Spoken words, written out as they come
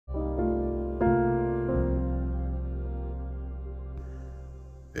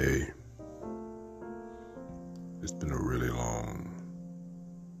Hey, it's been a really long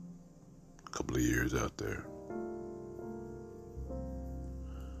couple of years out there.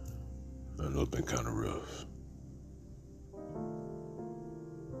 I know it's been kind of rough.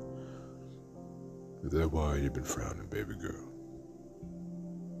 Is that why you've been frowning, baby girl?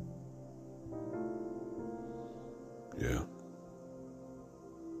 Yeah?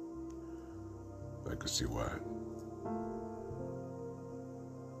 I can see why.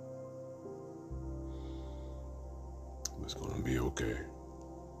 It's gonna be okay.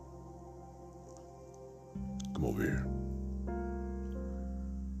 Come over here.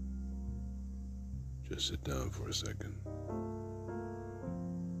 Just sit down for a second.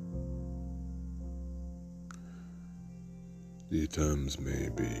 These times may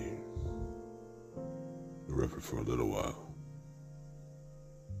be rougher for a little while.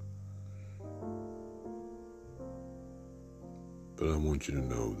 But I want you to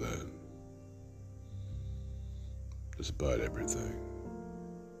know that despite everything,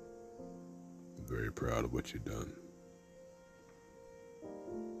 I'm very proud of what you've done.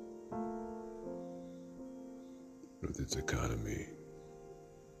 With its economy,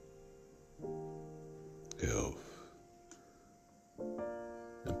 health,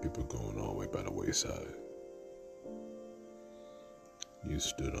 and people going all the way by the wayside, you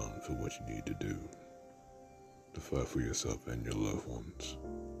stood on for what you need to do to fight for yourself and your loved ones.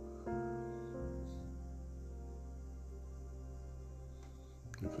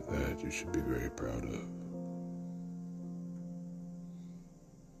 And for that, you should be very proud of.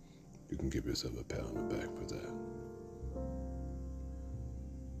 You can give yourself a pat on the back for that.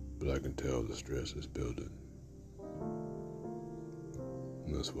 But I can tell the stress is building.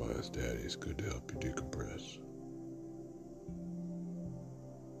 And that's why as daddy, it's good to help you decompress.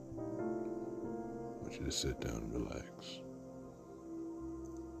 I want you to sit down and relax.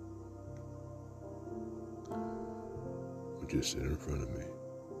 I want you to sit in front of me.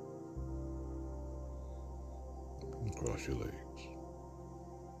 And cross your legs.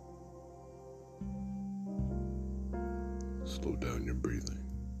 Slow down your breathing.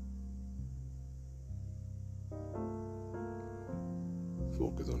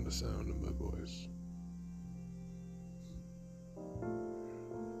 Focus on the sound of my voice.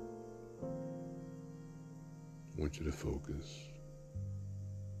 I want you to focus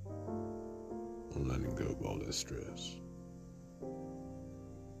on letting go of all that stress.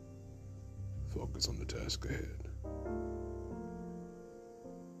 Focus on the task ahead.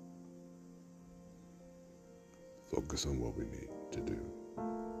 Focus on what we need to do.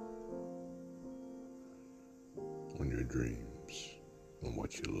 On your dreams, on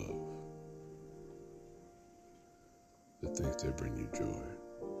what you love. The things that bring you joy.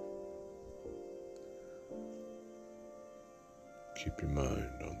 Keep your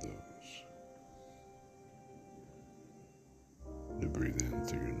mind on those. To breathe in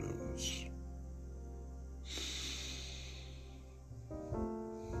through your nose.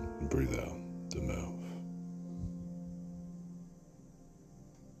 And breathe out the mouth.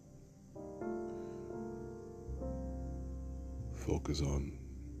 Focus on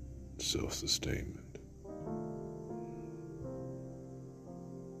self-sustainment.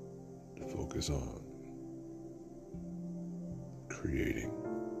 Focus on creating.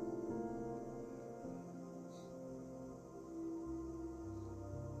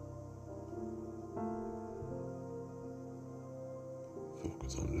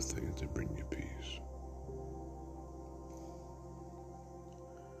 Focus on the things that bring you peace.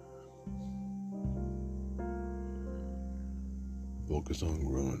 Focus on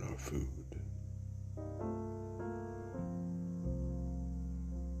growing our food.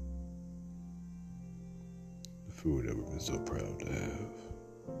 The food that we've been so proud to have.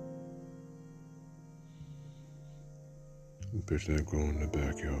 And picture that growing in the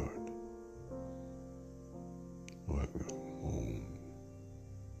backyard. Or having a home,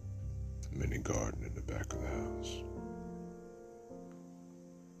 a mini garden in the back of the house.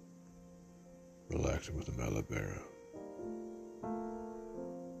 Relaxing with some aloe vera.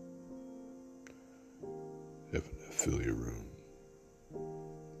 Having that fill your room. I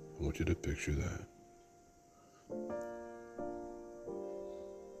want you to picture that.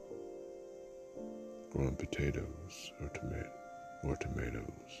 Growing potatoes or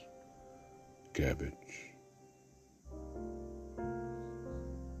tomatoes, cabbage.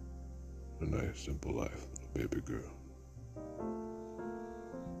 A nice simple life, little baby girl.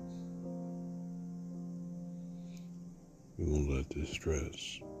 We won't let this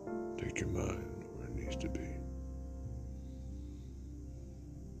stress take your mind where it needs to be.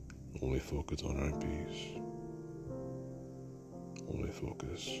 Only focus on our peace. Only only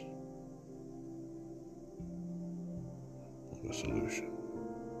focus on the solution.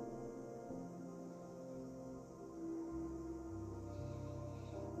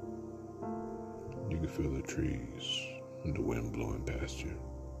 You can feel the trees and the wind blowing past you,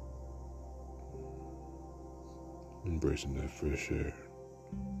 embracing that fresh air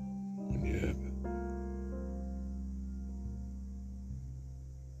when you have it.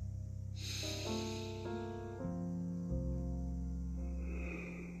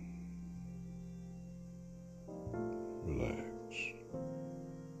 Relax.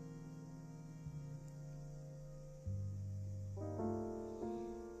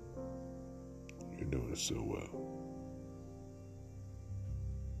 You're doing so well.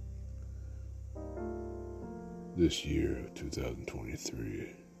 This year of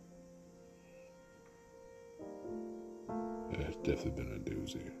 2023 has definitely been a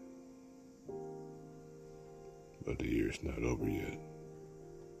doozy. But the year's not over yet.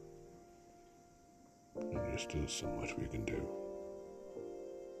 And there's still so much we can do.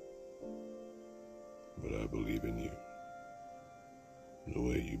 But I believe in you, the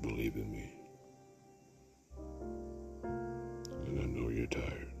way you believe in me. And I know you're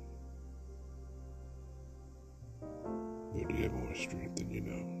tired. But you have more strength than you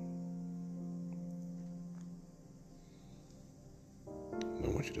know. And I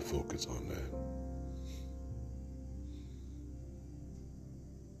want you to focus on that.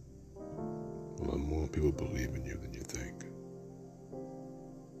 A lot more people believe in you than you think.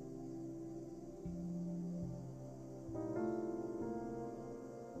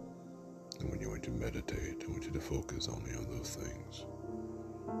 And when you want to meditate, I want you to focus only on those things.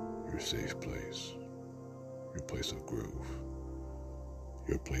 Your safe place, your place of growth,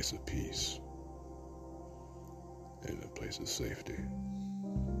 your place of peace, and a place of safety.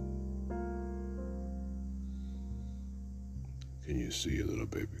 Can you see a little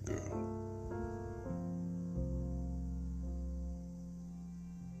baby girl?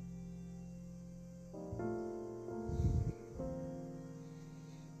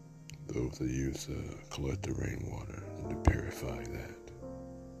 Those that use collect the rainwater and to purify that.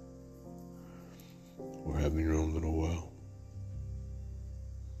 Or having your own little well.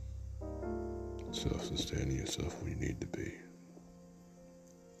 Self-sustaining yourself where you need to be.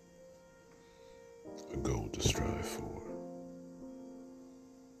 A goal to strive for.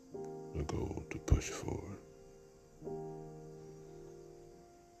 A goal to push for.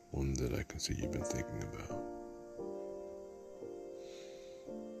 One that I can see you've been thinking about.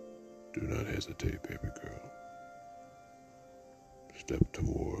 Do not hesitate, baby girl. Step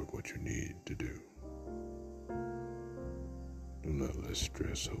toward what you need to do. Do not let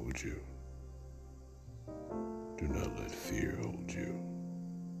stress hold you. Do not let fear hold you.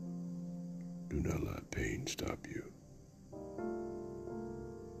 Do not let pain stop you.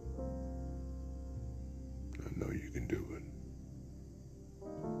 I know you can do it.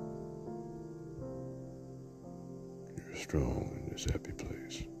 You're strong in this happy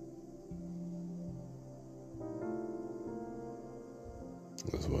place.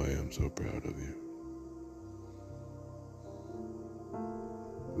 That's why I am so proud of you.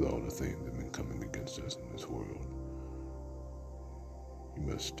 With all the things that have been coming against us in this world, you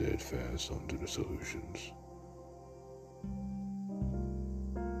must steadfast onto the solutions.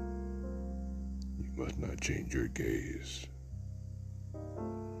 You must not change your gaze.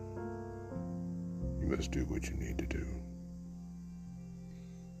 You must do what you need to do.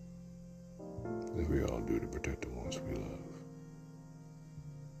 As we all do to protect the ones we love.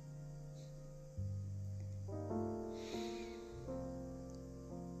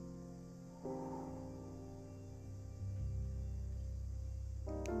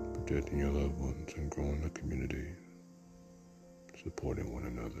 Protecting your loved ones and growing the community, supporting one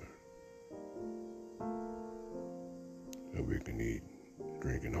another, so we can eat,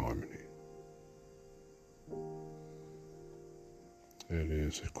 drink in harmony. It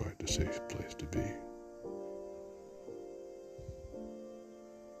is quite the safe place to be.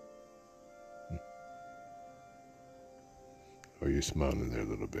 Are you smiling there,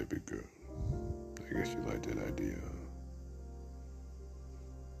 little baby girl? I guess you like that idea.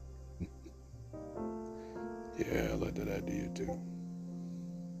 Yeah, I like that idea too.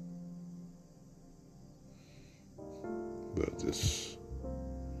 But these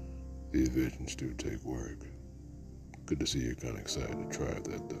visions do take work. Good to see you're kind of excited to try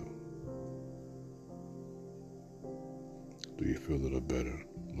that though. Do you feel a little better,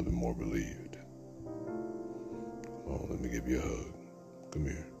 a little more relieved? Come on, let me give you a hug. Come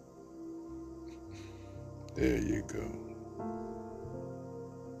here. There you go.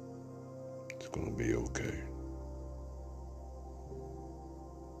 It's gonna be okay.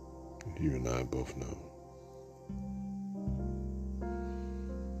 you and I both know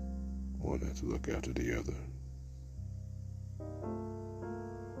one has to look after the other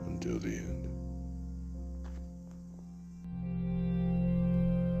until the end.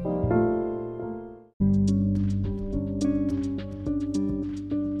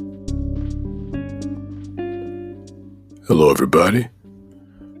 Hello, everybody.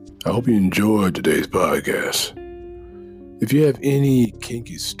 I hope you enjoyed today's podcast. If you have any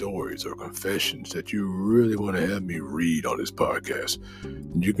kinky stories or confessions that you really want to have me read on this podcast,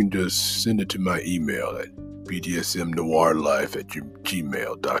 you can just send it to my email at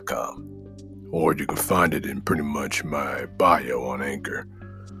bdsmnoirlife@gmail.com, or you can find it in pretty much my bio on Anchor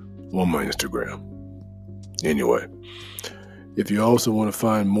or my Instagram. Anyway, if you also want to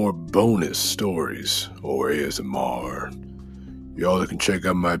find more bonus stories or ASMR, you all can check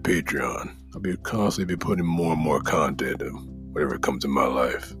out my Patreon. I'll be constantly putting more and more content of whatever comes in my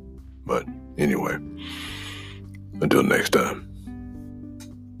life. But anyway, until next time.